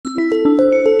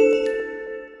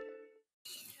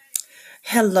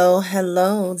Hello,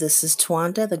 hello. This is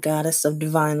Twanda, the goddess of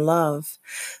divine love.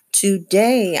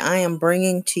 Today, I am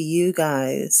bringing to you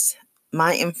guys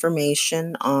my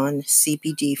information on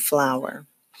CBD flower.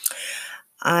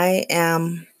 I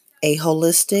am a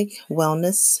holistic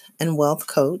wellness and wealth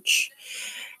coach,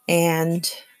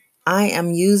 and I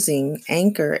am using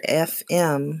Anchor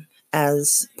FM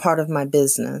as part of my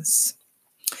business.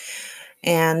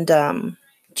 And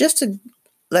just to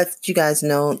let you guys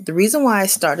know, the reason why I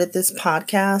started this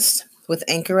podcast with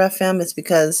Anchor FM is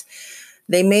because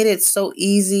they made it so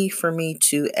easy for me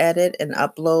to edit and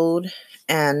upload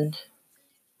and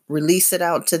release it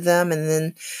out to them. And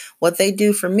then what they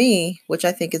do for me, which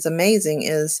I think is amazing,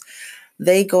 is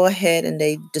they go ahead and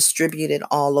they distribute it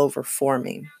all over for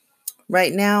me.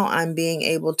 Right now, I'm being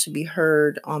able to be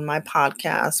heard on my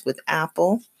podcast with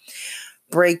Apple,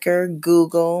 Breaker,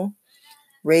 Google,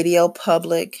 Radio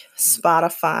Public,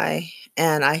 Spotify,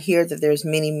 and I hear that there's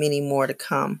many, many more to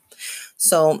come.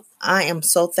 So I am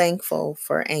so thankful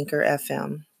for Anchor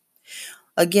FM.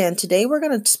 Again, today we're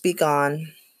going to speak on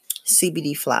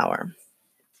CBD flower.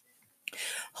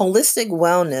 Holistic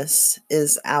wellness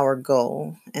is our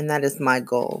goal, and that is my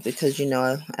goal because,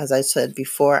 as I said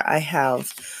before, I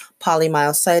have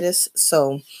polymyositis,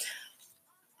 so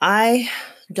I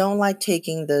don't like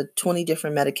taking the 20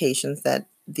 different medications that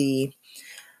the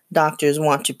doctors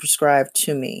want to prescribe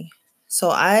to me. So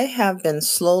I have been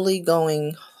slowly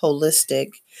going holistic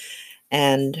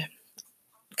and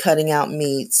cutting out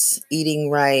meats, eating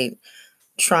right,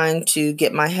 trying to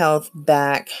get my health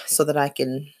back so that I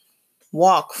can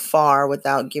walk far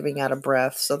without giving out of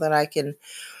breath, so that I can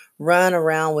run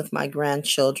around with my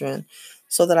grandchildren,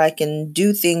 so that I can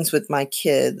do things with my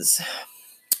kids.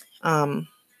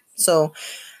 So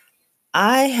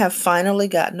I have finally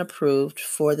gotten approved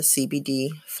for the CBD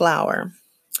flower.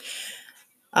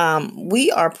 We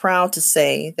are proud to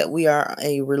say that we are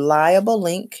a reliable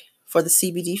link for the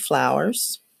CBD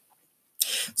flowers.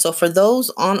 So for those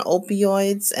on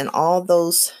opioids and all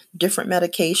those different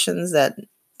medications that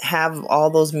have all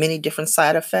those many different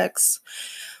side effects,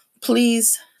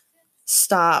 please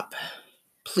stop.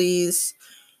 Please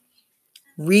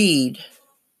read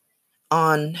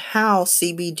on how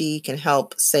CBD can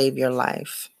help save your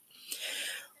life.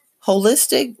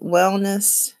 Holistic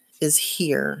wellness is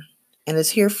here, and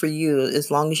it's here for you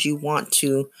as long as you want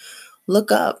to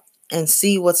look up and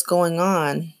see what's going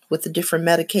on with the different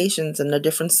medications and the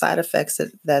different side effects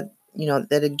that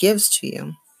it gives to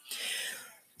you.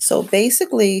 So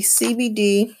basically,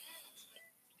 CBD,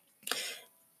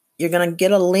 you're going to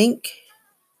get a link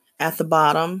at the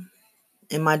bottom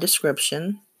in my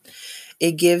description.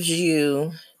 It gives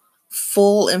you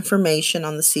full information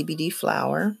on the CBD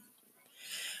flower.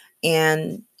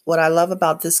 And what I love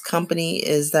about this company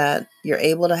is that you're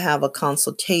able to have a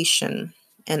consultation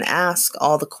and ask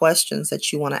all the questions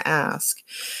that you want to ask.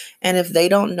 And if they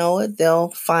don't know it, they'll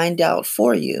find out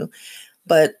for you.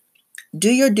 But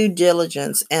do your due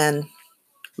diligence and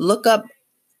look up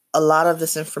a lot of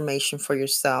this information for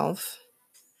yourself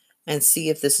and see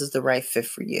if this is the right fit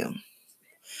for you.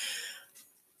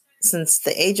 Since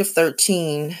the age of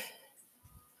 13,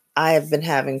 I have been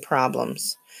having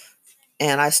problems,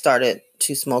 and I started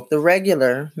to smoke the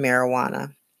regular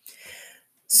marijuana.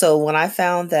 So when I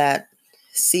found that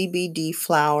CBD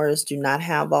flowers do not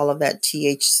have all of that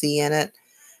THC in it,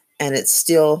 and it's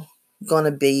still going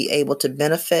to be able to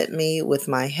benefit me with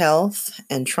my health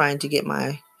and trying to get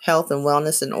my health and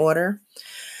wellness in order,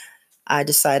 I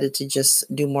decided to just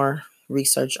do more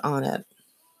research on it.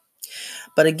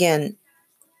 But again,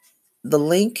 the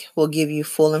link will give you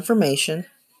full information.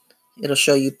 It'll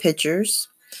show you pictures.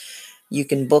 You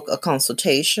can book a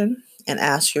consultation and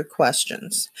ask your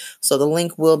questions. So the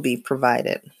link will be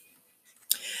provided.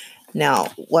 Now,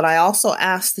 what I also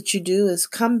ask that you do is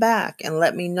come back and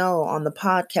let me know on the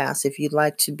podcast. If you'd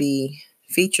like to be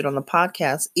featured on the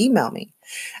podcast, email me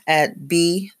at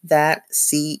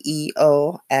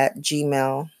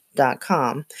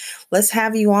bethatceo@gmail.com. Let's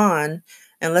have you on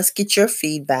and let's get your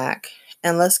feedback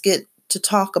and let's get to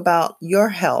talk about your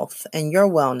health and your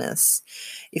wellness.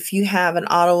 If you have an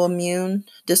autoimmune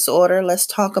disorder, let's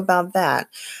talk about that.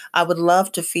 I would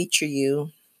love to feature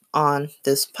you on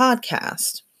this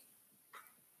podcast.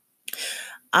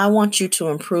 I want you to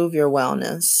improve your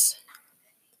wellness.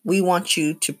 We want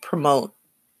you to promote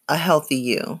a healthy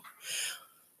you.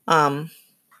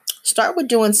 Start with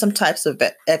doing some types of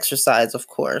exercise, of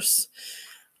course.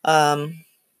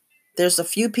 There's a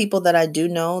few people that I do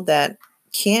know that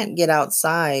can't get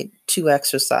outside to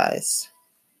exercise.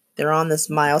 They're on this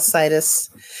myositis.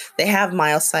 They have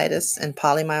myositis and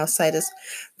polymyositis.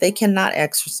 They cannot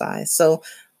exercise. So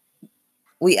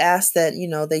we ask that,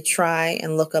 they try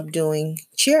and look up doing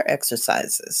chair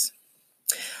exercises.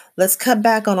 Let's cut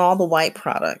back on all the white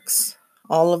products,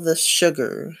 all of the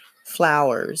sugar,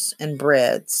 flours, and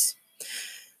breads.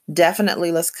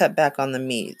 Definitely let's cut back on the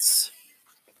meats.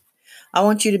 I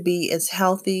want you to be as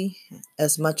healthy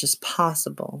as much as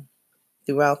possible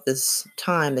throughout this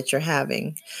time that you're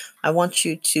having. I want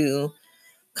you to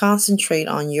concentrate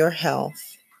on your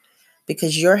health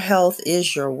because your health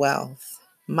is your wealth.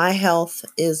 My health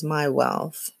is my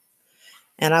wealth.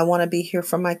 And I want to be here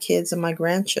for my kids and my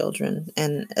grandchildren.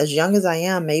 And as young as I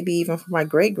am, maybe even for my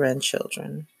great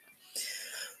grandchildren.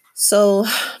 So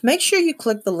make sure you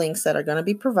click the links that are going to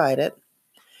be provided.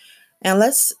 And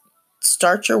let's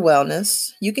start your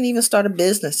wellness. You can even start a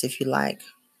business if you like.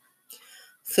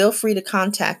 Feel free to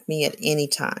contact me at any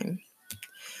time.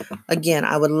 Again,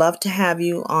 I would love to have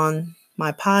you on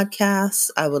my podcast.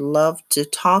 I would love to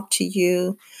talk to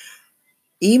you.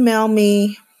 Email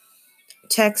me,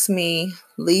 text me,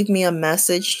 leave me a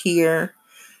message here.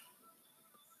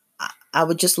 I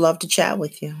would just love to chat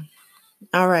with you.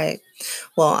 All right.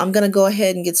 Well, I'm going to go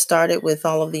ahead and get started with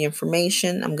all of the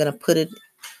information. I'm going to put it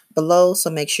below, so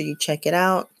make sure you check it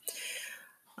out.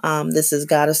 This is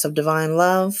Goddess of Divine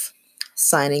Love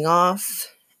signing off.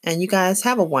 And you guys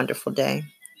have a wonderful day.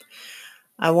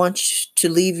 I want to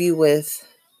leave you with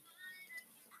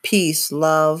peace,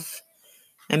 love,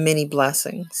 and many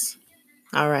blessings.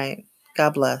 All right.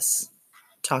 God bless.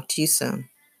 Talk to you soon.